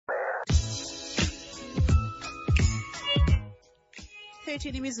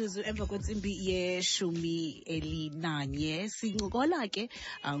13 imizuzu emva kwentsimbi yeshumi elinanye. Sincokola ke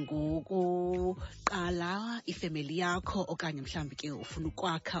ngokuqala ifamily yakho okanye mhlawumbi ke ufuna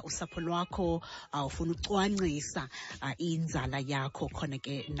ukwakha usapho lwakho, ufuna ucwangcisa inzala yakho. Khona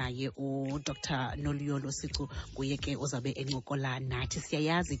ke naye uDr Noluyolo Singcu nguye ke uzabe encokola nathi.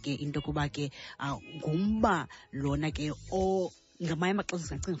 Siyayazi ke into kuba ke ngumba lona ke ngamanye amaxesha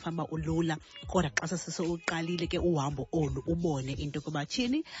singacinga fanuba ulula, kodwa xa sesewuqalile ke uhambo olu ubone into kuba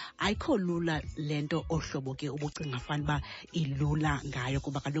tshini ayikho lula lento ohlobo ke ubucinga fanuba ilula ngayo,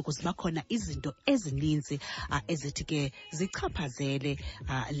 kuba kaloku ziba khona izinto ezininzi ezithi ke zichaphazele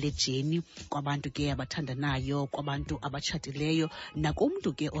le jeni kwabantu ke abathandanayo, kwabantu abatshatileyo,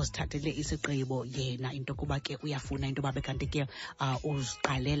 nakumntu ke ozithathele isigqibo yena into kuba ke uyafuna into babe kanti ke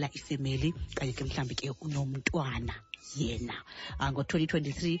uziqalela ifamily kanye ke mhlawumbi ke unomntwana yena.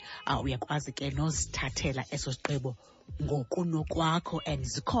 Ngo-2023 uyakwazi ke nozithathela eso sigqibo ngokunokwakho, and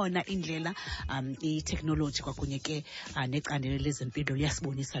zikhona indlela i-technology kwakunye ke necandelo lezempilo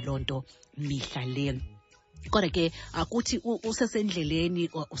liyasibonisa loo nto mihla le. Kodwa ke akuthi usesendleleni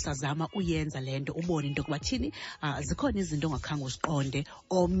usazama uyenza lento ubone into kuba thini zikhona izinto ongakhange uziqonde.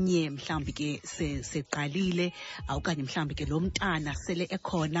 Omnye mhlawumbi ke seqalile okanye mhlawumbi ke lo mntana sele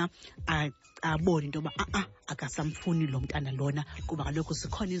ekhona abone into yoba akasamfuni lo mntana lona, kuba kaloku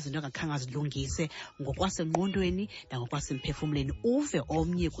zikhona izinto angakhange azilungise ngokwasengqondweni nangokwasemphefumleni. Uve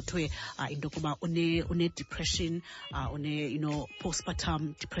omnye kuthiwe into yokuba une-depression,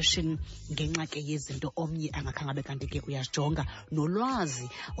 postpartum depression ngenxa ke yezinto omnye angakhange abe kanti ke uyazijonga, nolwazi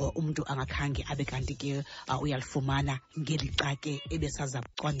umntu angakhange abe kanti ke uyalifumana ngelixa ke ebesaza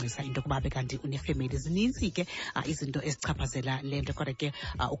kucwangcisa into yokuba abe kanti unefamily. Zininzi ke izinto ezichaphazela le nto, kodwa ke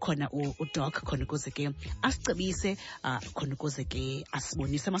ukhona uDoc khona ukuze ke asicebise, khona ukuze ke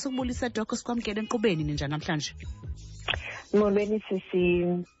asibonise. Masukubulisa Doc, sikwamkele enkqubeni. Ninjani namhlanje? Molweni sisi,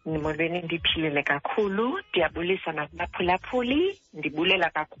 molweni, ndiphilile kakhulu. Ndiyabulisa nakubaphulaphuli, ndibulela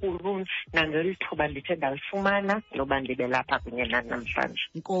kakhulu nangeli thuba ndithe ndalifumana loba ndibe lapha kunye nani namhlanje.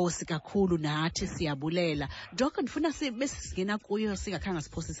 Nkosi kakhulu, nathi siyabulela. Doc, ndifuna besingena kuyo singakhange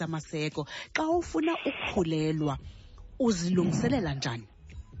siphosisa amaseko. Xa ufuna ukukhulelwa uzilungiselela njani?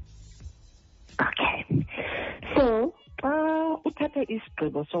 Okay. So, uthathe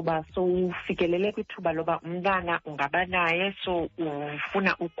isigqibo soba sowufikelele kwithuba loba umntana ungaba naye, so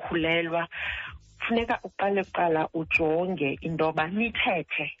ufuna ukukhulelwa, funeka uqale kuqala ujonge intoba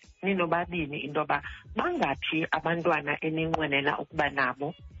nithethe ninobabini intoba bangaphi abantwana eninqwenela ukuba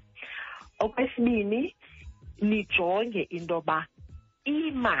nabo. Okwesibini, nijonge intoba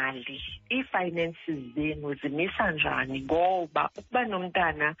imali, ii-finances zenu zimisa njani, ngoba ukuba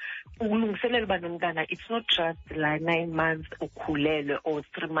nomntana, ukulungiselela uba nomntana, it's not just like 9 months ukhulelwe or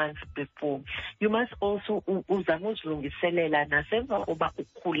 3 months before. You must also uzame uzilungiselela nasemva uba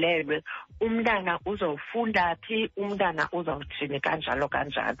ukhulelwe, umntana uzawufunda phi, umntana uzawuthini, kanjalo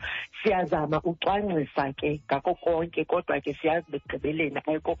kanjalo. Siyazama ucwangcisa ke ngako konke, kodwa ke siyazi bekugqibeleni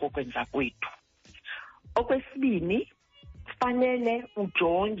ayikoko kwenza kwethu. Okwesibini, fanele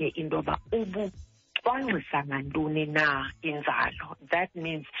ujonge intoba ubucwangcisa ngantoni na inzalo. That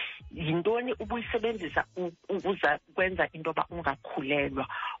means yintoni ubuyisebenzisa ukuza kwenza intoba ungakhulelwa,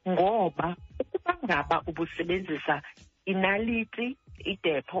 ngoba ukuba ngaba ubusebenzisa inaliti,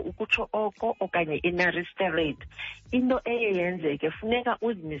 idepho ukutsho oko, okanye inaristerate, into eye yenzeke funeka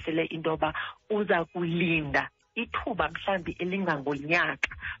uzimisele intoba uza kulinda ithuba mhlambi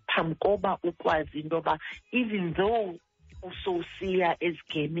elingangonyaka phambi koba ukwazi intoba even though usosiya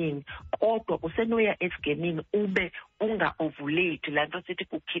ezigemini, kodwa usenoya ezigemini ube unga-ovulate, laa nto sithi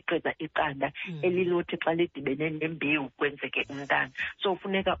kukhiqiza iqanda elilothi xa lidibene nembewu kwenzeke umntana. So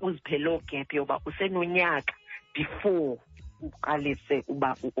funeka uziphele loo gap yoba usenonyaka before uqalise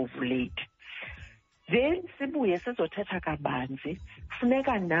uba u-ovulate. Then sibuye sizothetha kabanzi,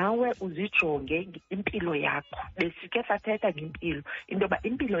 funeka nawe uzijonge impilo yakho. Besike sathetha ngempilo, intoba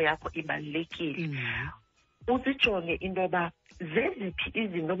impilo yakho ibalulekile. Uzijonge intoba zeziphi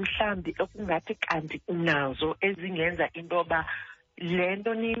izinto mhlambi ekungathi kanti unazo ezingenza intoba le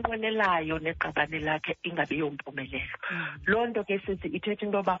nto niyinqwenelayo neqabane lakhe ingabi yompumelelo. Loo nto ke sithi ithetha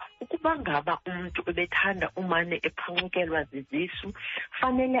intoba ukuba ngaba umntu ebethanda umane ephuncukelwa zizisu,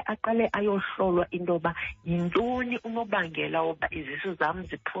 fanele aqale ayohlolwa intoba yintoni unobangela woba izisu zam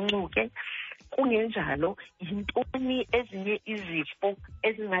ziphuncuke. Kungenjalo, yintoni ezinye izifo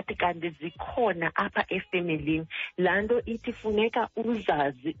ezingathi kanti zikhona apha efemelini. Laa nto ithi funeka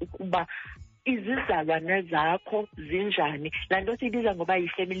uzazi ukuba izizalwane zakho zinjani. Laa nto siyibiza ngoba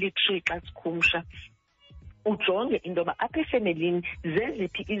yi-family tree xa sikhumsha. ujonge into yoba apha efemelini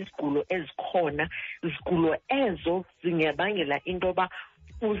zeziphi izigulo ezikhona, zigulo ezo zingabangela into yoba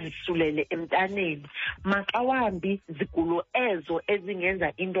uzisulele emntaneni. Maxa wambi zigulo ezo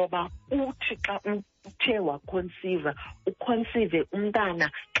ezingenza into yoba uthi xa uthe wakhonsiva ukhonsive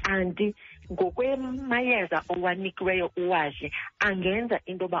umntana kanti ngokwemayeza owanikiweyo uwadle angenza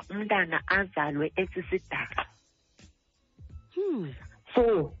into yoba umntana azalwe esisidaka.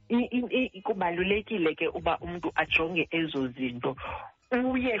 So kubalulekile ke uba umuntu ajonge ezo zinto.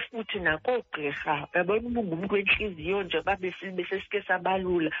 Uye futhi nakoogqirha, yabona uba ungumntu wentliziyo nje besesike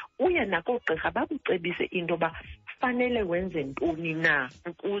sabalula, uye nakoogqirha bakucebise into yoba fanele wenze ntoni na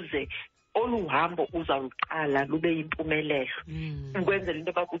ukuze olu hambo uzawuqala lube yimpumelelo. Ukwenzela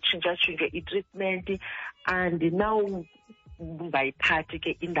into yoba kutshintshatshintshe itreatment ungayiphathi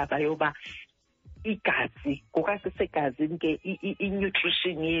ke indaba yoba igazi ngokasesegazini ke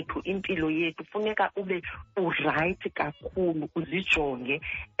i-nutrition yethu, impilo yethu funeka ube urayithi kakhulu, uzijonge.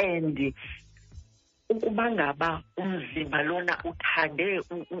 And ukuba ngaba umzimba lona uthande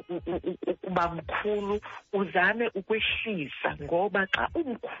ukuba mkhulu, uzame ukwehlisa, ngoba xa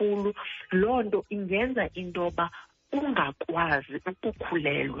umkhulu loo nto ingenza into yoba ungakwazi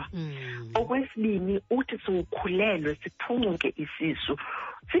ukukhulelwa. Okwesibini, uthi siwukhulelwe siphuncuke isisu.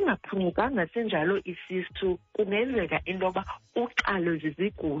 Singaphuncukanga senjalo isisu, kungenzeka into yoba uqalwe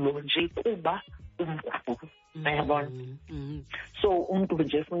zizigulo nje kuba umkhulu. Uyabona? So umuntu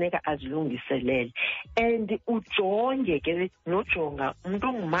nje funeka azilungiselele. And ujonge ke nojonga umuntu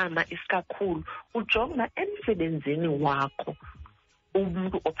ongumama isikakhulu, ujonga emsebenzini wakho,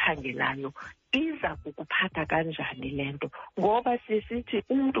 umuntu ophangelayo iza kukuphatha kanjani le nto. Ngoba sisithi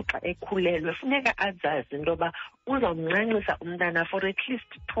umuntu xa ekhulelwe funeka azazi into yoba uzawumncancisa umntana for at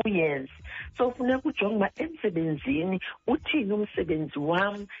least 2 years. So funeka ujonge uba emsebenzini uthini umsebenzi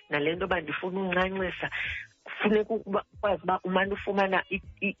wam nale nto yoba ndifuna uncancisa. Funeka ukwazi uba umane ufumana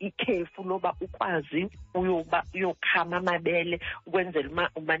ikhefu loba ukwazi uyokhama amabele ukwenzela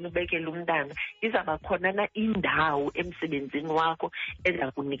umane ubekele umntana. Izawuba khona na indawo emsebenzini wakho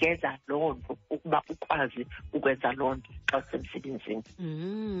eza kunikeza loo nto ukuba ukwazi ukwenza loo nto xa usemsebenzini.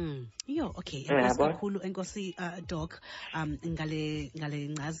 Okay. Enkosi kakhulu, enkosi Doc, ngale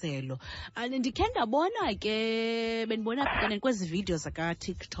nkcazelo. Ndikhe ndabona ke, bendibona kwezi video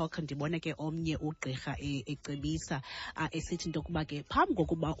zaka-TikTok, ndibona ke omnye ugqirha ecebisa esithi into yokuba ke phambi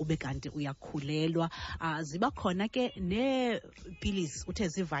kokuba ube kanti uyakhulelwa ziba khona ke neepilisi, uthe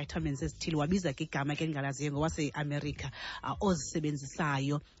zii-vitamins ezithile, wabiza ke igama ke endingalaziyo ngowaseAmerica,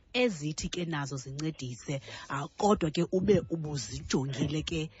 ozisebenzisayo ezithi ke nazo zincedise, kodwa ke ube ubuzijongile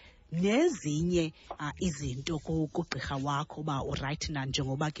ke nezinye izinto kugqirha wakho uba urayithi na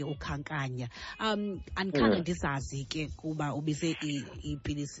njengoba ke ukhankanya. Andikhange ndizazi ke kuba ubize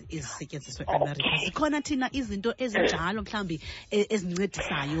iipilisi ezisetyenziswa eAmerica. Zikhona thina izinto ezinjalo mhlawumbi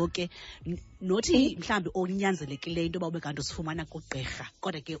ezincedisayo ke, nothi mhlawumbi onyanzelekileyo into yoba ube kanti usifumana kugqirha,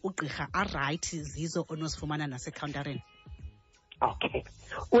 kodwa ke ugqirha arayithi zizo onozifumana nasekhawuntareni? Okay.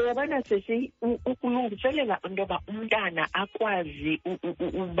 Uyabona sisi, ukulungiselela into yoba umntana akwazi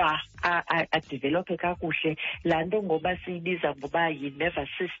uba adevelophe kakuhle laa nto ngoba siyibiza ngoba yi-nervous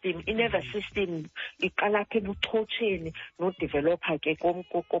system. I-nervous system iqala apha ebuchotsheni nodevelopha ke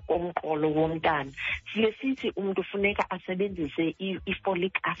komqolo womntana. Siye sithi umntu funeka asebenzise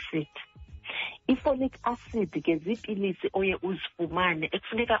i-folic acid. I-folic acid ke ziipilisi oye uzifumane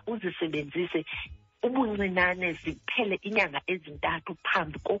ekufuneka uzisebenzise ubuncinane, ziphele inyanga ezintathu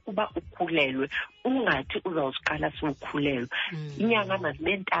phambi kokuba ukhulelwe. Ungathi uzawuziqala sowukhulelwe. Inyanga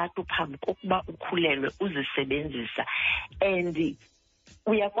mazibe 3 phambi kokuba ukhulelwe uzisebenzisa. And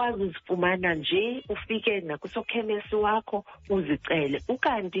uyakwazi uzifumana nje ufike nakusokhemesi wakho uzicele.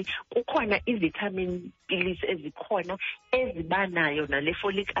 Ukanti kukhona i-vitamin pilisi ezikhona ezibanayo nale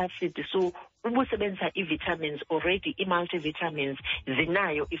folic acid. So ubusebenzisa i-vitamins already, i-multivitamins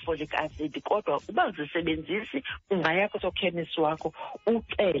zinayo i-folic acid, kodwa uba uzisebenzisi ungaya kusokhemesi wakho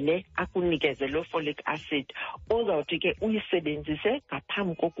ucele akunikeze lo folic acid ozawuthi ke uyisebenzise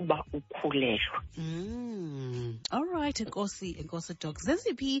ngaphambi kokuba ukhulelwe. Alright, enkosi Doc.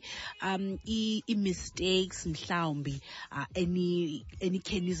 Zeziphi i-mistakes mhlawumbi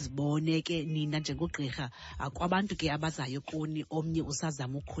enikhe nizibone ke nina njengogqirha kwabantu ke abazayo kuni, omnye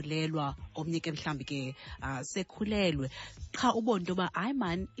usazama ukhulelwa, omnye ke mhlawumbi ke sekhulelwe, qha ubona into yoba hayi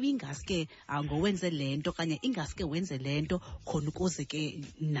man ibingaske ngowenze le nto okanye ingaske wenze le nto khona ukuze ke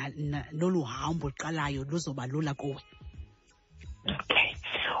nolu hambo luqalayo luzoba lula kuwe? Okay.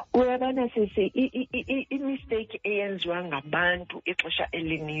 Uyabona sisi i-mistake eyenziwa ngabantu ixesha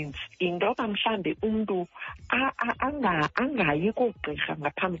elininzi intoba mhlambi umntu angayi koogqirha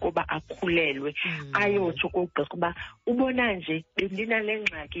ngaphambi koba akhulelwe ayotsho koogqirha uba ubona nje bendinale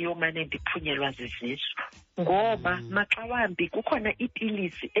ngxaki yomane ndiphunyelwa zizisu. Ngoba maxa wambi kukhona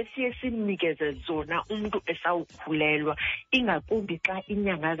iipilisi esiye simnikeze zona umntu esawukhulelwa, ingakumbi xa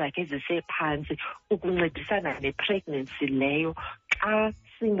iinyanga zakhe zisephantsi, ukuncedisana ne-pregnancy leyo xa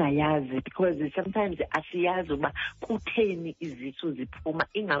singayazi, because sometimes asiyazi uba kutheni izisu ziphuma,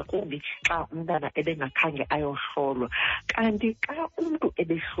 ingakumbi xa umntana ebengakhange ayohlolwa. Kanti xa umntu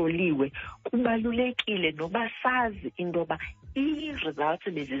ebehloliwe kubalulekile noba sazi intoba ii-results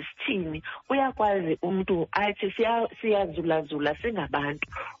bezisithini. Uyakwazi umntu athi siyazulazula singabantu,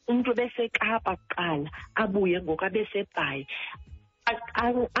 umntu beseKapa kuqala abuye ngoku abeseBhayi,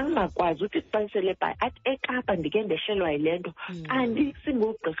 angakwazi uthi xa selebhayi athi eKapa ndike ndehlelwa yile nto. Kanti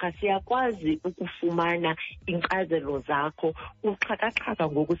singoogqirha siyakwazi ukufumana iinkcazelo zakho. Uxhakaxhaka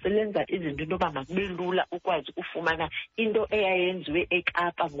ngoku selenza izinto into yoba makube lula ukwazi ufumana into eyayenziwe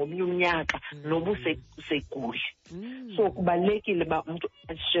eKapa ngomnye umnyaka noba useguli. So kubalulekile uba umntu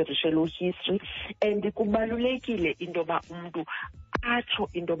asherishe loo history, and kubalulekile into yoba umntu atsho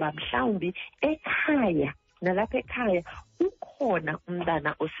into yoba mhlawumbi ekhaya nalapha ekhaya ukhona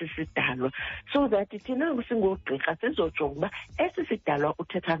umntana osisidalwa, so that thina singoogqirha sizojonga uba esi sidalwa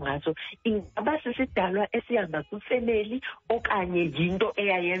uthetha ngaso ingaba sisidalwa esihamba kwifemeli okanye yinto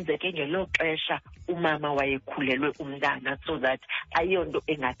eyayenzeke ngelo xesha umama wayekhulelwe umntana, so that ayiyonto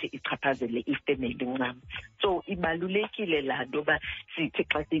engathi ichaphazele ifemeli ncam. So ibalulekile laa nto uba sithi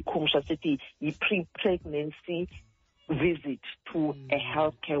xa siyikhumsha sithi yi-pre-pregnancy visit to a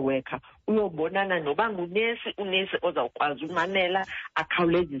healthcare worker, uyobonana noba ngunesi, unesi ozawukwazi umamela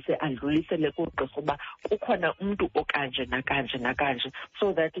akhawulezise adlulisele koogqirha uba kukhona umntu okanje nakanje nakanje,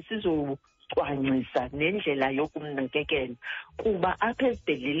 so that sizocwangcisa nendlela yokumnakekela. Kuba apha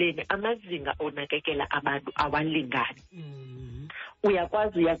ezibhedleleni amazinga onakekela abantu awalingani.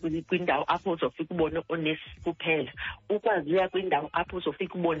 Uyakwazi uya kwindawo apho uzofika ubone oonesi kuphela, ukwazi uya kwindawo apho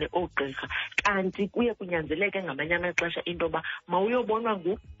uzofika ubone oogqirha, kanti kuye kunyanzeleke ngamanye amaxesha into yoba mawuyobonwa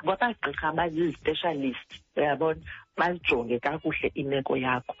ngabagqirha abazi-specialist, uyabona, bazijonge kakuhle imeko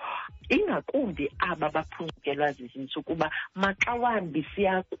yakho. Ingakumbi aba baphuncukelwa zizisu kuba maxa wambi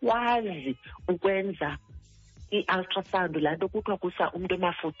siyakwazi ukwenza i-ultrasound, laa nto kuthiwa kusa umntu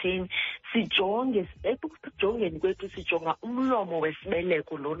emafutheni, sijonge ekujongeni kwethu sijonga umlomo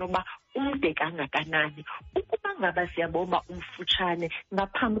wesibeleko lona uba umde kangakanani. Ukuba ngaba siyabona umfutshane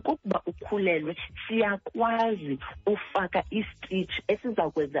ngaphambi kokuba ukhulelwe, siyakwazi ufaka i-stitch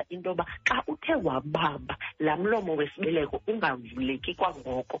esizakwenza into yoba xa uthe wabamba laa mlomo wesibeleko ungavuleki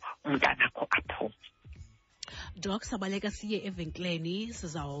kwangoko umntanakho aphume. Doc, sabaleka siye evenkileni,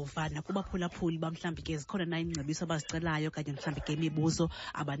 sizawuva nakubaphulaphuli mhlawumbi ke zikhona na ingcebiso abazicelayo okanye mhlawumbi ke imibuzo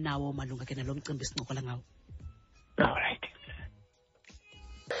abanawo malunga ke nalo mcimbi sincokola ngawo. Alright.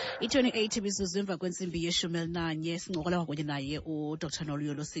 I-28 imizuzu emva kwentsimbi ye-11 sincokola kwakunye naye uDr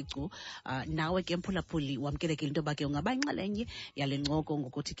Noluyolo Sicu. Nawe ke mphulaphuli wamkelekile into yoba ke ungaba inxalenye yale ncoko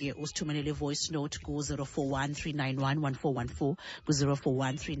ngokuthi ke usithumelele voice note ku-041 391 1414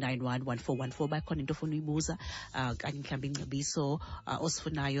 ku-041 391 1414. Bakhona into ofuna uyibuza kanye mhlawumbi ingcebiso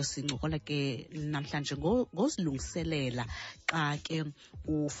osifunayo. Sincokola ke namhlanje ngozilungiselela xa ke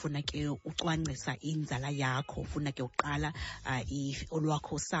ufuna ke ucwangcisa inzala yakho, ufuna ke uqala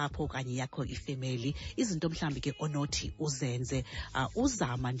olwakho usapho okanye yakho ifemeli, izinto mhlawumbi ke onothi uzenze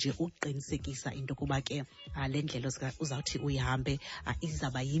uzama nje uqinisekisa into kuba ke le ndlela uzawuthi uyihambe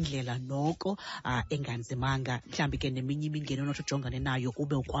izaba yindlela noko enganzimanga. Mhlawumbi ke neminye imingeni onothi ujongane nayo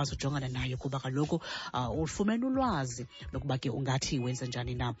ube ukwazi ujongana nayo kuba kaloku ufumene ulwazi lokuba ke ungathi wenze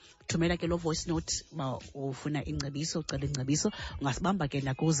njani na. Thumela ke lo voice note uba ufuna ingcebiso, ucela ingcebiso, ungasibamba ke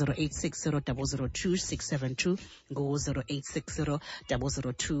naku-086 002 672 ngo-086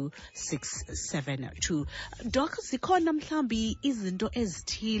 002 672. Doc, zikhona mhlawumbi izinto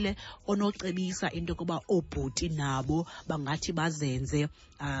ezithile onocebisa into yokuba oobhuti nabo bangathi bazenze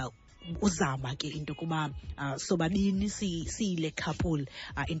uzama ke into yokuba sobabini siyile couple,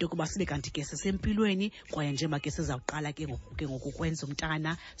 into yokuba sibe kanti ke sisempilweni kwaye njengoba ke sizawuqala ke ngoku kwenza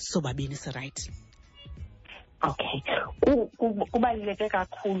umntana sobabini sirayithi? Okay, kubaluleke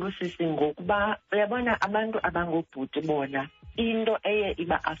kakhulu sisi ngokuba uyabona abantu abangobhuti bona into eye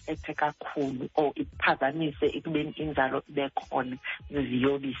iba affecte kakhulu or iphazamise ekubeni inzalo ibe khona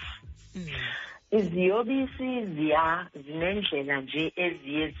ziziyobisi. Iziyobisi zinendlela nje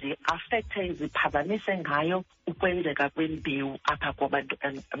eziye zi-affecte ziphazamise ngayo ukwenzeka kwembewu apha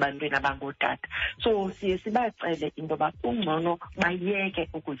abantwini abangootata. So siye sibacele into yoba kungcono bayeke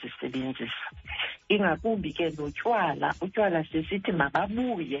ukuzisebenzisa, ingakumbi ke notywala. Utywala sisithi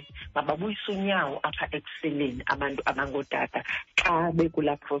mababuyise unyawo apha ekuseleni abantu abangootata xa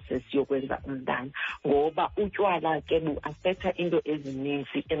bekulaa process yokwenza umntana, ngoba utywala ke bu-affecta into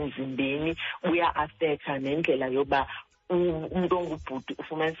ezininzi emzimbeni. Buya-affecta nendlela yoba umuntu ongubhuti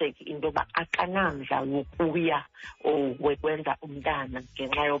ufumaniseke into yoba akanamdla wokuya or wekwenza umntana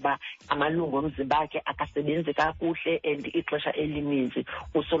ngenxa yoba amalungu omzimba akhe akasebenzi kakuhle and ixesha elininzi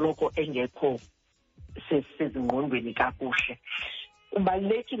usoloko engekho sezingqondweni kakuhle.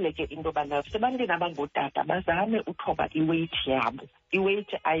 Kubalulekile ke into yoba nasebantwini abangootata bazame uthoba iweight yabo.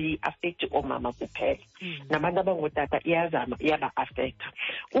 Iweight ayi-affecti oomama kuphela, nabantu abangootata iyaba-affecta.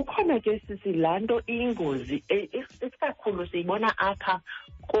 Ukhona ke sisi laa nto iyingozi isikakhulu siyibona apha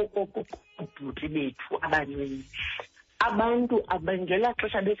koobhuti bethu abancinci. Abantu abangelaa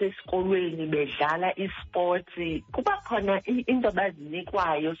xesha besesikolweni bedlala isports, kuba khona into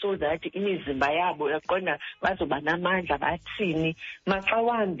abazinikwayo so that imizimba yabo yaqonda bazoba namandla bathini. Maxa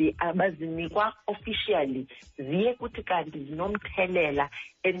wambi abazinikwa officially ziye kuthi kanti zinomthelela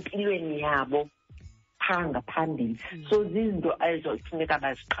empilweni yabo phaa ngaphambili. So zizinto ezo kufuneka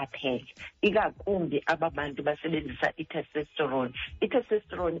baziqaphele, ikakumbi aba bantu basebenzisa i-testosterone.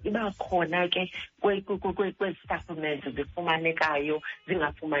 I-testosterone iba khona ke kwezi supplements zifumanekayo,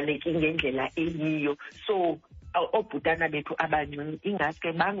 zingafumaneki ngendlela eyiyo. So oobhutana bethu abancinci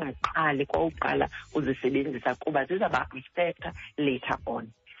ingaske bangaqali kwawuqala uzisebenzisa kuba zizaba-affecta later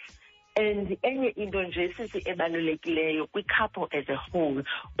on. And enye into nje sisi ebalulekileyo kwi-couple as a whole,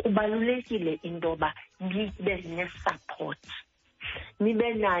 kubalulekile into yoba nibe ne-support.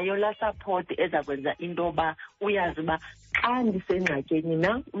 Nibe nayo laa support eza kwenza into yoba uyazi uba xa ndisengxakini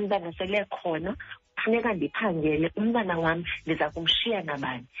na umntana sele khona, funeka ndiphangele umntana wam ndiza kumshiya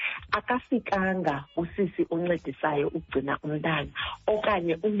nabani. Akafikanga usisi oncedisayo ukugcina umntana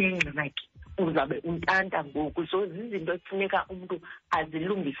okanye unengxaki uzabe untanta ngoku. So zizinto ekufuneka umntu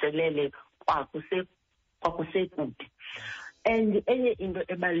azilungiselele kwakusekude. And enye into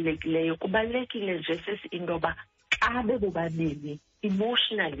ebalulekileyo, kubalulekile nje sisi into yoba xa bebobabini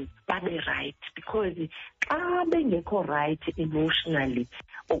emotionally babe right, because xa bengekho right emotionally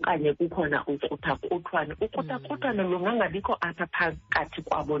okanye kukhona ukruthakuthwano lungangabikho apha phakathi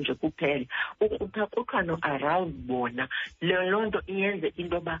kwabo nje kuphela, ukruthakuthwano around bona. Loo nto iyenze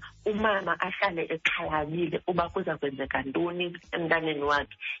into yoba umama ahlale exhalabile uba kuza kwenzeka ntoni emntaneni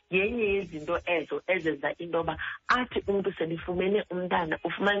wakhe. Yenye yezinto ezo ezenza into yoba athi umntu selifumene umntana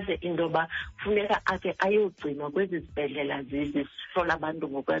ufumanise into yoba funeka akhe ayogcinwa kwezi zibhedlela zihlola abantu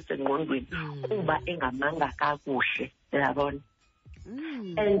ngokwasengqondweni kuba engamanga kakuhle, uyabona.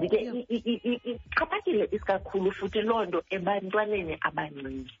 And ke ixhaphakile isikakhulu futhi loo nto ebantwaneni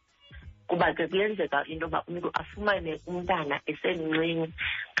abancinci, kuba ke kuyenzeka into yoba umntu afumane umntana esemncinci.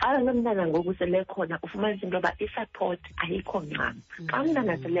 Xa lo mntana ngoku sele khona ufumanisa into yoba i-support ayikho ncam. Xa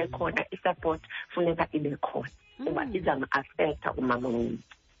umntana sele khona i-support funeka ibe khona kuba izama-affecta umama wethu.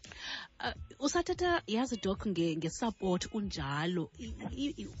 Usathetha yazi doc nge-support unjalo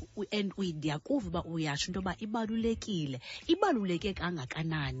and ndiyakuva uba uyasho into yoba ibaluleke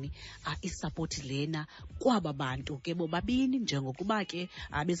kangakanani i-support lena kwaba bantu ke bobabini, njengokuba ke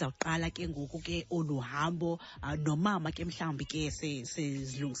bezawuqala ke ngoku ke olu hambo nomama ke mhlawumbi ke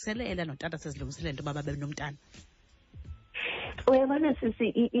sezilungiselela notata sezilungiselela into yoba babe nomntana. Uyabona sisi,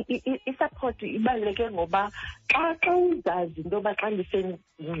 i-support ibaluleke ngoba xa uzazi into yoba xa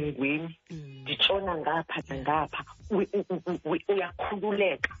ndisengqingweni nditshona ngapha nangapha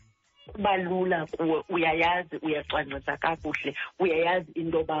uyakhululeka, kuba lula kuwe, uyayazi, uyacwangcisa kakuhle, uyayazi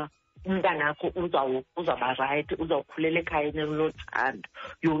into yoba umntanakho uzawuba right, uzawukhulela ekhayeni elilothando,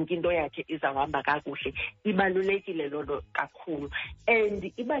 yonke into yakhe izawuhamba kakuhle. Ibalulekile loo nto kakhulu, and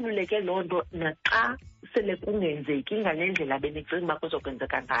ibaluleke loo nto naxa sele kungenzeki ngalendlela benicinga uba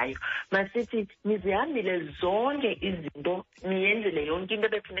kuzokwenzeka ngayo. Masithi nizihambile zonke izinto, niyenzile yonke into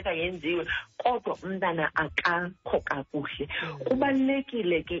ebefuneka yenziwe, kodwa umntana akakho kakuhle.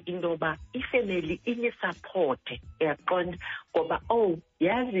 Kubalulekile ke into yoba ifemeli inisapothe, uyaqonda, ngoba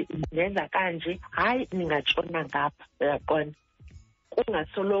yazi ndenza kanje, hayi ningatshona ngapha, uyaqonda.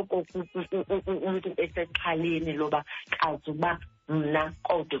 Kungasoloko umntu esexhaleni loba kazi uba mna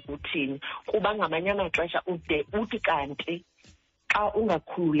kodwa kuthini, kuba ngamanye amaxesha ude uthi kanti xa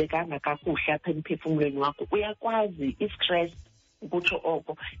ungakhululekanga kakuhle apha emphefumulweni wakho uyakwazi i-stress ukutsho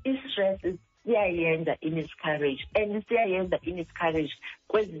oko i-stress siyayenza i-miscarriage and siyayenza i-miscarriage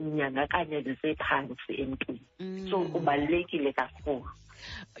kwezi nyanga kanye zisephantsi emntwini so kubalulekile kakhulu.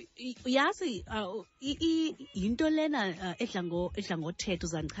 Yazi yinto lena edla ngothetha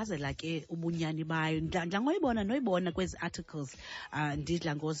uzandichazela ke ubunyani bayo ndla noyibona kwezi articles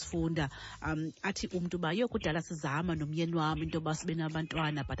ndidla ngozifunda athi umntu uba kudala sizama nomyeni wami into yoba sibe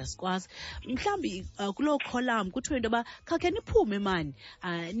nabantwana but asikwazi mhlawumbi kuloo column kuthiwe into yoba khawukhe niphume mani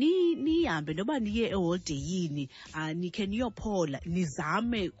nihambe noba niye eholideyini nikhe niyophola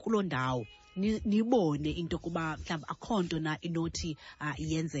nizame kuloo ndawo nibone into kuba mhlawumbi akho nto na inothi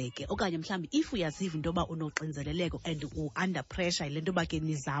yenzeke okanye mhlawumbi if uyaziva into yoba unoxinzeleleko and u-under pressure yile nto yoba ke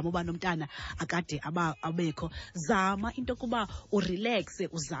nizama uba nomntana akade abekho zama into kuba urelaxe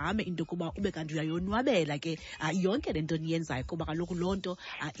uzame into kuba ube kanti uyayonwabela ke yonke le nto niyenzayo kuba kaloku loo nto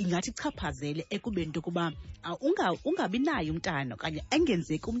ingathi chaphazele ekubeni into kuba ungabi nayo umntana okanye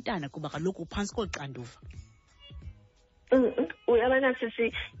engenzeki umntana kuba kaloku uphantsi koluxanduva. Uyabona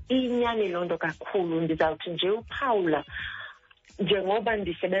sisi inyani loo nto kakhulu ndizawuthi nje uphawula njengoba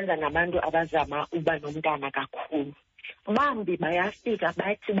ndisebenza nabantu abazama uba nomntana kakhulu bambi bayafika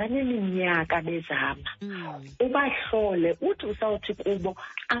bathi baneminyaka bezama ubahlole uthi usawuthi kubo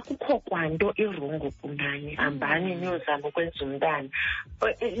akukho kwanto irongo kunani hambani niyozama ukwenza umntana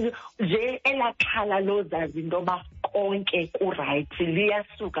nje elakhala lozazi into yoba konke ku-right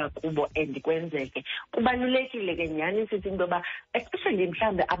liyasuka kubo and kwenzeke kubalulekile ke nyhani sithi into yoba especially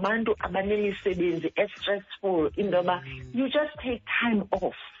mhlawumbi abantu abanemisebenzi e-stressful into yoba you just take time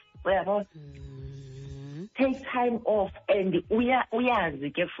off uyabona take time off and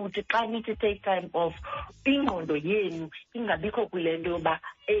uyazi ke futhi xa nithi take time off ingqondo yenu ingabikho kule nto yoba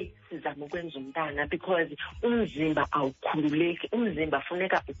sizama ukwenza umntana because umzimba awukhululeki umzimba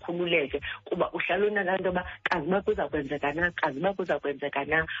funeka ukhululeke kuba uhlala unalaa nto yoba kaziba kuza kwenzeka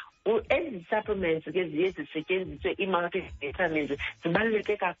na ezi supplements ke ziye zisetyenziswe ii-multivitamins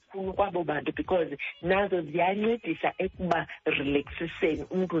zibaluleke kakhulu kwabo bantu because nazo ziyancedisa ekuba relaxiseni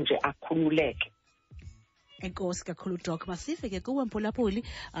umntu nje akhululeke. Enkosi kakhulu Doc masive ke kuwe Mphulaphuli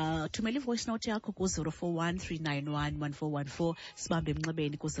thumela ivoice note yakho ku 0413911414 sibambe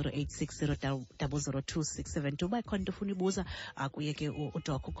emnxebeni ku 0860002672 uba ikhona into ufuna ibuza kuye ke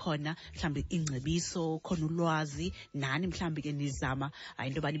uDoc ukhona mhlawumbi ingcebiso khona ulwazi nani mhlawumbi ke nizama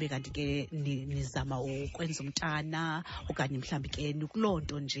into yoba nibe kanti ke nizama ukwenza umntana okanye mhlawumbi ke kuloo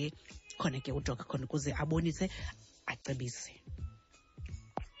nto nje khona ke uDoc khona ukuze abonise acebise.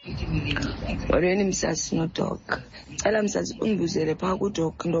 Molweni msasi noDoc. Cela msasi undibuzele phaa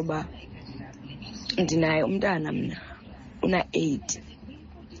kuDoc into yoba ndinaye umntana mna una-8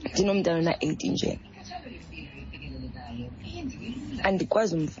 ndinomntana una-8 nje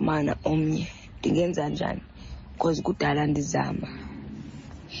andikwazi umfumana omnye ndingenza njani because kudala ndizame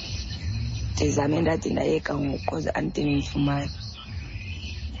ndade ndayeka ngoku because andide ndimfumane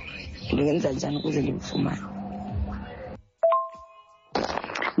ndingenza njani ukuze ndimfumane.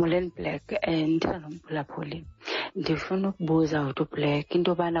 Molweni Black ndithetha noMphulaphuli ndifuna ukubuza uthi Black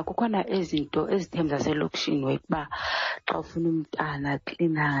into yobana kukhona izinto ezithembu zaselokishini wekuba xa ufuna umntana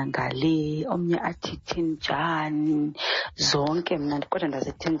klina ngale omnye athi thinjani zonke mna kodwa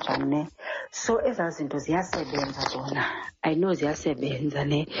ndazithi njani ne so ezaa zinto ziyasebenza zona I know ziyasebenza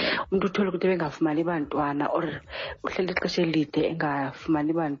ne umntu uthole ukuthi bengafumani bantwana or uhleli ixesha elide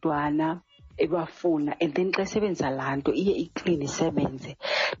engafumani bantwana ebafuna and then xa isebenzisa laa nto iye iklini isebenze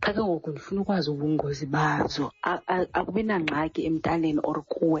xa ke ngoku ndifuna ukwazi ubungozi bazo akubi nangxaki emntaneni or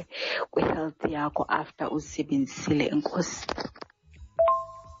kuwe kwi-health yakho after uzisebenzisile. Enkosi.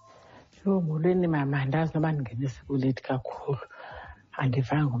 Molweni mama ndazi noba ndingenisa kulethi kakhulu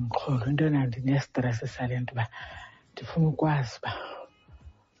andivanga umxholo into yona ndinestress sale nto uba ndifuna ukwazi uba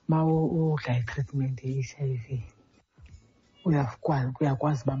ma udla itreatment ye-HIV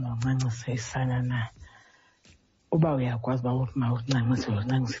uyakwazi uba mawuncancise isana na uba uyakwazi uba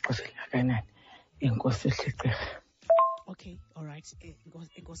mawuncancise ixesha elingakanani. Enkosi ehlekirha. Okay, all right.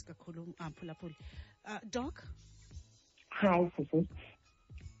 Enkosi kakhulu Mphulaphuli. Doc? Hi sisi.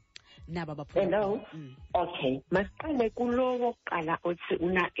 Naba Hello. Okay, masiqale kulo wokuqala othi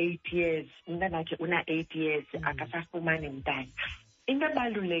una-8 years umntana wakhe una-8 years akasafumani mntana. Into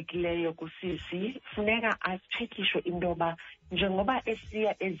ebalulekileyo kusisi funeka atshekishwe into yoba njengoba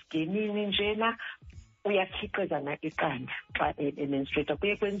esiya ezigenini njena uyakhiqizana iqanda xa emenstruator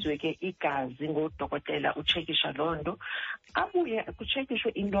kuye kwenziwe ke igazi ngodokotela utshekisha loo nto abuye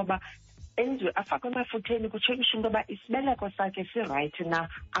kutshekishwe into yoba enziwe afakwe emafutheni kutshekishwe into yoba isibeleko sakhe sirayithi na,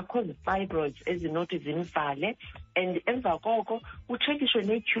 akho zi-fibroids ezinothi zimvale, and emva koko kutshekishwe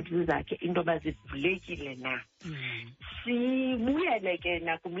nee-tubes zakhe into yoba zivulekile na. Sibuyele ke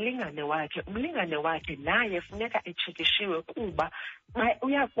nakumlingane wakhe. Umlingane wakhe naye funeka etshekishiwe kuba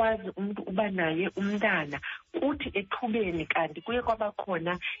uyakwazi umntu uba naye umntana kuthi ethubeni kanti kuye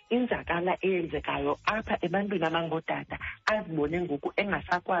kwabakhona inzakala eyenzekayo apha ebantwini abangootata, azibone ngoku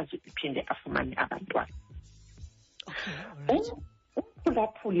engasakwazi uphinde afumane abantwana.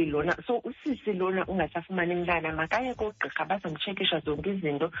 Umphulaphuli lona, so usisi lona ungasafumani mntana, makaye koogqirha bazomtshekisha zonke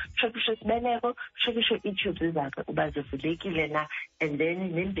izinto, tshekishe isibeleko, tshekishe ii-tubes zakhe uba zivulekile na, and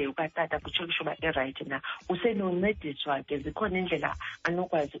then nembewu katata kutshekishe uba irayithi na. Usenoncediswa ke, zikhona indlela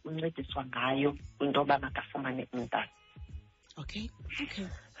anokwazi uncediswa ngayo kwinto yoba makafumane umntana. Okay.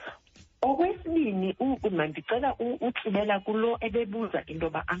 Okwesibini, mandicela utsibela kulo ebebuza into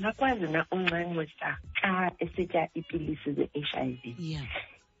yoba angakwazi na uncancisa xa esitya iipilisi ze-HIV. Yeah.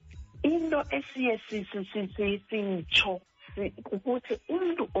 Into esiye sitsho ukuthi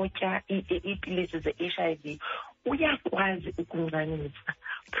umntu otya iipilisi ze-HIV uyakwazi ukuncancisa,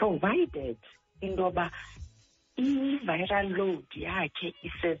 provided into yoba i-viral load yakhe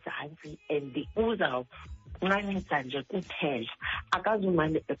isezantsi and uzawuncancisa nje kuphela,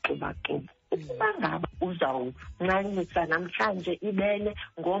 akazumane exubaxuba. Ukuba ngaba uzawuncancisa namhlanje ibele,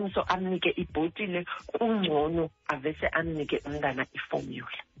 ngomso amnike ibhotile, kungcono avese amnike umntana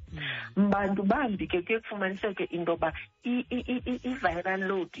ifomyula. Mbantu bambi ke kuye kufumaniseke into yoba i-viral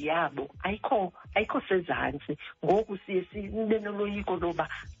load yabo ayikho sezantsi, ngoku siye sibe noloyiko loba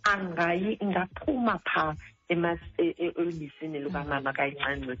ingaphuma phaa elubisini lukamama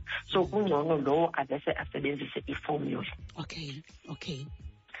kayincancisa. So kungcono lowo avese asebenzise ifomyula. Okay.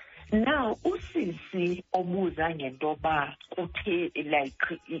 Now usisi obuza ngento yoba kuthe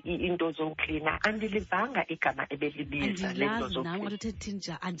like into zoklina, andilivanga igama ebelibiza lento zoklina. Nawe uthethe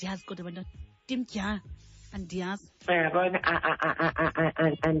nja andiyazi kodwa abantu timtya andiyazi. Uyabona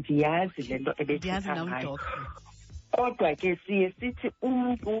andiyazi lento ebethetha ngayo. Kodwa ke siye sithi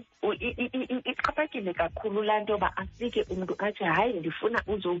umntu ixhaphakile kakhulu laa nto yoba afike umntu athi hayi ndifuna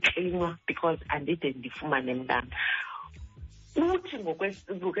uzoklinwa because andide ndifumane mntana. Uthi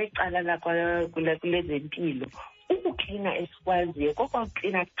ngokwecala kulezempilo, ukuklina esikwaziyo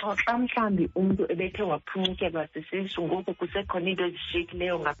kokwaklina xa mhlawumbi umntu ebethe waphunyukelwa sisisu, ngoku kusekhona into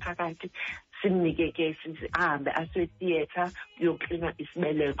ezishiyekileyo ngaphakathi, simnike ke ahambe asethiyetha uyoklina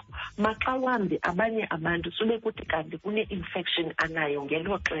isibeleko. Maxa wambi abanye abantu sube kuthi kanti kune-infection anayo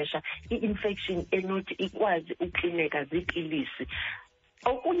ngelo xesha, i-infection enothi ikwazi uklineka ziipilisi.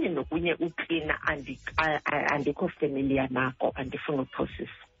 Okunye nokunye uklina andikho familiar nako, andifuna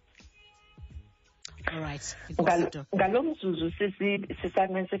uphosisa. Alright. Ngalo mzuzu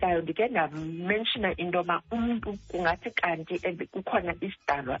sisancensekayo ndike ndamenshina into yoba umntu kungathi kanti kukhona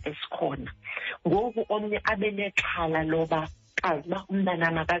isidalwa esikhona, ngoku omnye abe nexhala loba kazi uba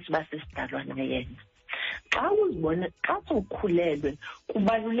umntanam akazi uba sisidalwa na yena. Xa sowukhulelwe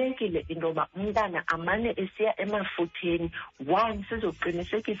kubalulekile into yoba umntana amane esiya emafutheni. One,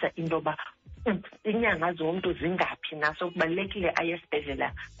 sizoqinisekisa into yoba iinyanga zomntu zingaphi naso, kubalulekile aye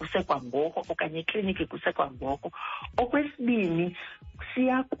esibhedlela kusekwangoko okanye ekliniki kusekwangoko. Okwesibini,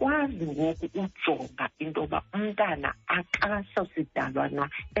 siyakwazi ngoku ujonga into yoba umntana akasosidalwa na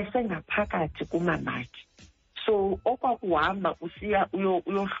esengaphakathi kumamakhe. So okwakuhamba usiya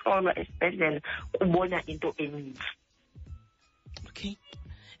uyohlolwa esibhedlela kubona into eninzi. Okay.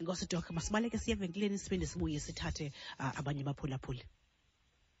 Inkosi Doc, masibaleke siye evenkileni siphinde sibuye sithathe abanye abaphulaphuli.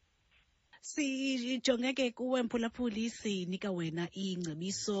 Sijonge ke kuwe mphulaphuli, sinika wena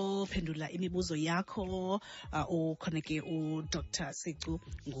ingcebiso, phendula imibuzo yakho. Ukhona ke uDr Singcu,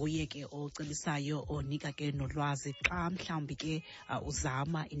 nguye ke ocebisayo, onika ke nolwazi xa mhlawumbi ke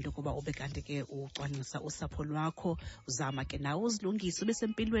uzama into yokuba ube kanti ke ucwangcisa usapho lwakho, uzama ke nawe uzilungise ube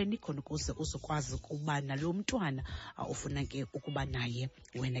sempilweni khona ukuze uzokwazi ukuba nalo mntwana ufuna ke ukuba naye.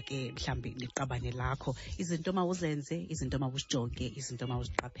 Wena ke mhlawumbi liqabane lakho, izinto mawuzenze, izinto mawuzijonge, izinto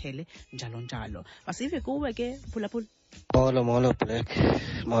mawuziqaphele, njalo. Masive kuwe ke mphulaphuli. Molo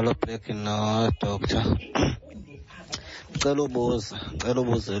Black no Doctor. Ngicela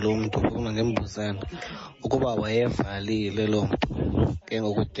ubuze lo muntu ufuna ngembuzane ukuba wayevalile lo muntu ke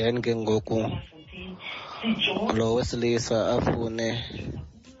ngoku then ke ngoku lo wesilisa afune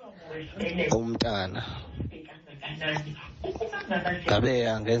umntana, ngabe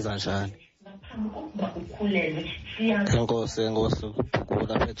angenza njani? Enkosi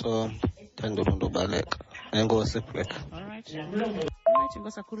kuphukula phetho thandula into baleka. Enkosi Black. Alright,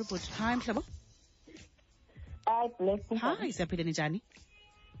 inkosi kakhulu bhuti. Hi mhlobo. Hi Black. Hi, siyaphila njani?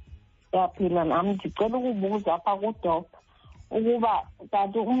 Yaphila nam ndicela ukubuza apha kuDoc ukuba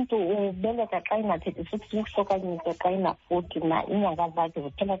kanti umntu ubeleka xa ina-36 weeks okanye xa ina-40 na inyanga zakhe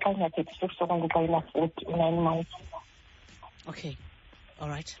ziphela xa ina-36 okanye xa ina-40 9 months. Okay, all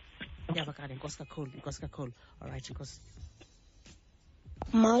right. Ndiyavakala, inkosi kakhulu. All right, inkosi.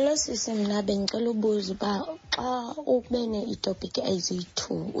 Molo sisi, mna bendicela ubuza uba xa ube ne-ectopic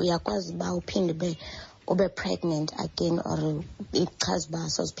eziyi-2 uyakwazi uba uphinde ube pregnant again or ichaza uba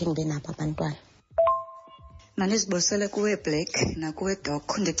soziphinde ube nabo abantwana? Mandizibusele kuwe Black nakuwe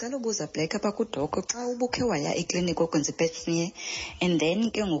Doc. Ndicela ubuza Black apha kuDoc, xa ubukhe waya ekliniki okwenza i-pap smear and then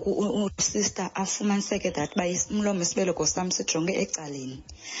ke ngoku usister afumaniseke that uba umlomo isibeleko sam sijonge ecaleni,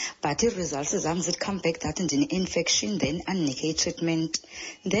 but ii-results zam zithi come back that ndine-infection, then andinike i-treatment.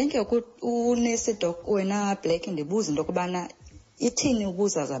 Then ke unesi Doc wena Black ndibuza into yokubana ithini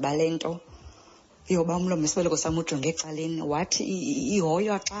ubuzaza bale nto yoba umlomo isibeleko sam ujonge ecaleni, wathi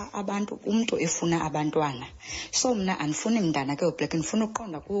ihoywa xa umntu efuna abantwana. So mna andifuni mntana ke uBlack, ndifuna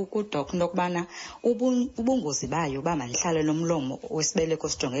uqonda kuDoc into yokubana ubungozi bayo uba mandihlale nomlomo wesibeleko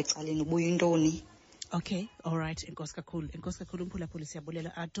sijonge ecaleni ubuyintoni. Okay, all right, inkosi kakhulu umphulaphuli,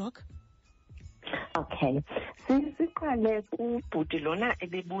 siyabulela. Doc? Okay, siqale kubhuti lona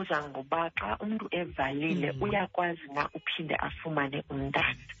ebebuza ngoba xa umntu evalile uyakwazi na uphinde afumane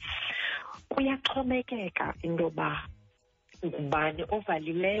umntana. Kuyaxhomekeka into yoba ngubani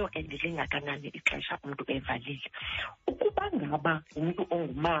ovalileyo and lingakanani ixesha umntu evalile. Ukuba ngaba umntu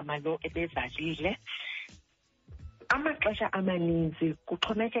ongumama lo ebevalile, amaxesha amaninzi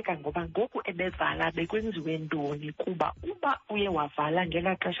kuxhomekeka ngoba ngoku ebevala bekwenziwe ntoni, kuba uba uye wavala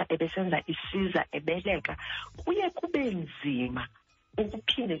ngelaa xesha ebesenza isiza ebeleka, kuye kube nzima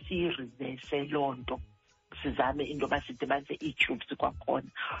ukuphinde siyirivese loo nto, sizame into yoba sidibanise ii-tubes kwakhona.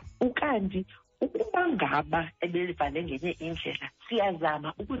 Ukanti ukuba ngaba ebevale ngenye indlela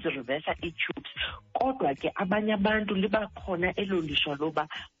siyazama ukuzirivesa ii-tubes, kodwa ke abanye abantu liba khona elo lishwa loba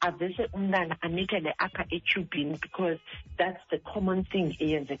avese umntana anikele apha etubini because that's the common thing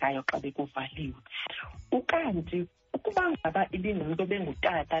eyenzekayo xa bekuvaliwe. Ukanti ukuba ngaba ibingumntu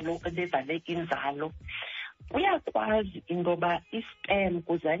obengutata lo ebevale inzalo, uyakwazi into yoba i-sperm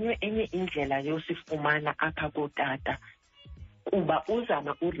kuzanywe enye indlela yosifumana apha kootata, kuba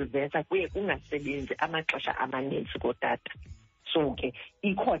uzama urivesa kuye kungasebenzi amaxesha amaninzi kootata. So ke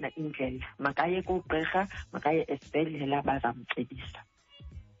ikhona indlela, makaye kugqirha, makaye esibhedlela bazamcebisa.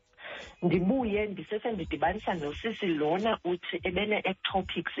 Ndibuye ndidibanisa nosisi lona uthi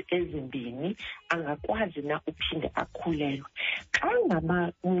ebene-ectopics ezimbini, angakwazi na uphinde akhulelwe. Xa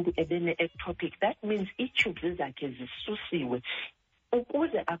ngaba umntu ebene-ectopic, that means ii-tubes zakhe zisusiwe.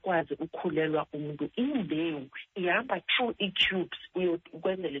 Ukuze akwazi ukhulelwa umntu, imbewu ihamba through ii-tubes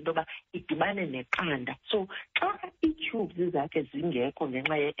ukwenzela into yoba idibane neqanda. So xa ii-tubes zakhe zingekho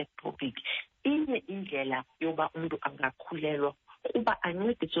ngenxa ye-ectopic, inye indlela yoba umntu angakhulelwa kuba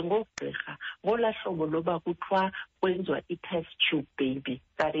ancediswe ngoogqirha ngolaa hlobo loba kuthiwa kwenziwa i-test tube baby,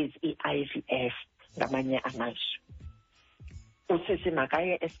 that is i-IVF ngamanye amazwi. Usisi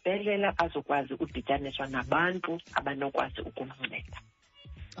makaye esibhedlela azokwazi udityaniswa nabantu abanokwazi ukumnceda.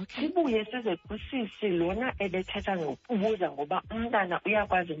 Okay. Sibuye size kwisisi lona ebethetha ngokubuza ngoba umntana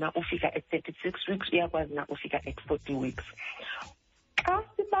uyakwazi na ufika at 36 weeks, uyakwazi na ufika at 40 weeks. Xa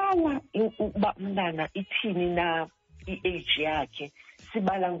sibala uba umntana ithini na i-age yakhe,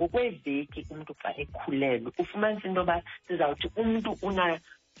 sibala ngokweeveki umntu xa ekhulelwe. Ufumanisa into yoba sizawuthi umntu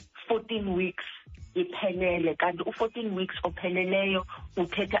una-14 weeks iphelele, kanti u-14 weeks opheleleyo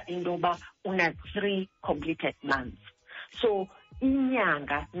uthetha into yoba una-3 completed months. So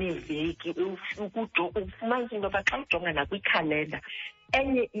inyanga neveki ufumanisa into yoba xa ujonga nakwikhalenda,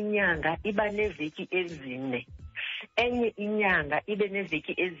 enye inyanga iba neveki ezine, enye inyanga ibe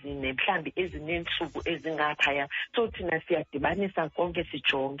neveki ezine, mhlawumbi ezineentsuku ezingaphaya. So thina siyadibanisa konke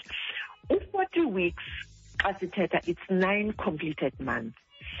sijonge. U-40 weeks xa sithetha it's 9 completed months.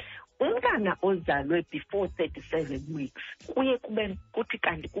 Umntana ozalwe before 37 weeks kuye kuthi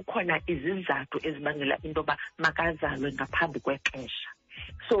kanti kukhona izizathu ezibangela into yoba makazalwe ngaphambi kwexesha.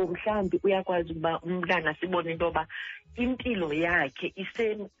 So mhlawumbi uyakwazi ukuba umntana sibone into yoba impilo yakhe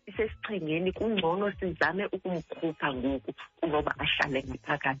isesichengeni, kungcono sizame ukumkhupha ngoku kunoba ahlale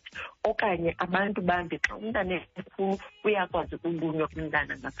ngaphakathi. Okanye abantu bambi xa umntana ekhulu uyakwazi ukulunywa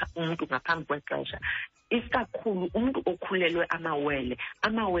umntana umntu ngaphambi kwexesha. Isikakhulu umntu okhulelwe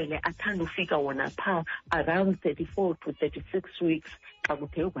amawele athanda ufika wona phaa around 34 to 36 weeks xa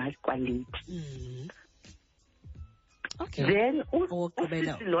kuthe kwalate. Okay. Then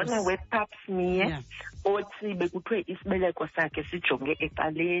usisi lona we-pap smear othi bekuthiwe isibeleko sakhe sijonge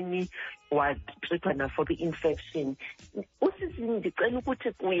ecaleni, watrithwa na for i-infection. Usisi ndicela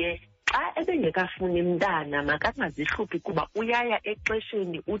ukuthi kuye xa ebengekafuni mntana makangazihluphi kuba uyaya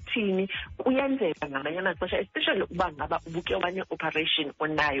exesheni uthini. Kuyenzeka ngamanye amaxesha especially uba ngaba ubuke wane-operation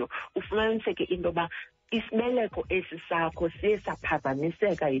onayo ufumaniseke into yoba isibeleko esi sakho siye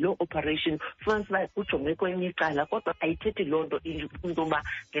saphazamiseka yiloo operation. Fumanise uba ujonge kwenye icala kodwa ayithethi loo nto into yoba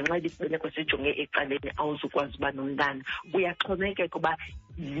ngenxa isibeleko sijonge ecaleni awuzukwazi uba nomntana. Uyaxhomekeka uba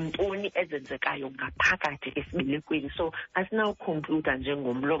yintoni ezenzekayo ngaphakathi esibelekweni. So asinawukhompyutha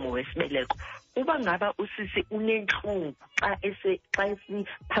njengomlomo wesibeleko. Uba ngaba usisi unentlungu xa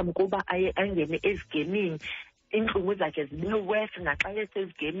esiphambi koba angene ezigemini, iintlungu zakhe zibe worse naxa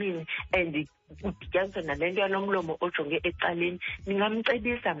esezgemini and udityaniswa nale nto yanomlomo ojonge ecaleni,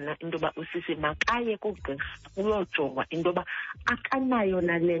 ndingamcebisa mna into yoba usisi makaye kugqirha uyojongwa into yoba akanayo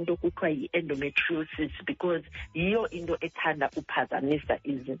nale nto kuthiwa yi-endometriosis because yiyo into ethanda uphazamisa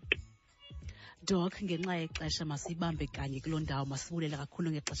izinto. Doc, ngenxa yexesha masibambe kanye kuloo ndawo. Masibulela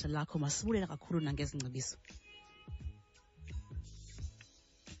kakhulu ngexesha lakho, masibulela kakhulu nangezi ngcebiso.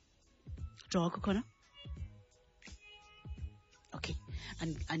 Doc khona? Okay.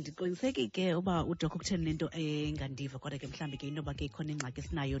 Andiqiniseki ke uba udok ukutheni nento engandiva kodwa ke mhlawumbi ke into yoba ke ikhona ingxaki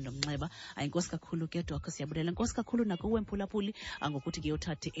esinayo nomnxeba. Inkosi kakhulu ke Doc, siyabulela. Inkosi kakhulu nakuwe Mphulaphuli ngokuthi ke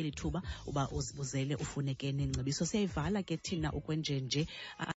uthathe eli thuba uba uzibuzele ufune ke nengcebiso. Siyayivala ke thina ukwenjenje.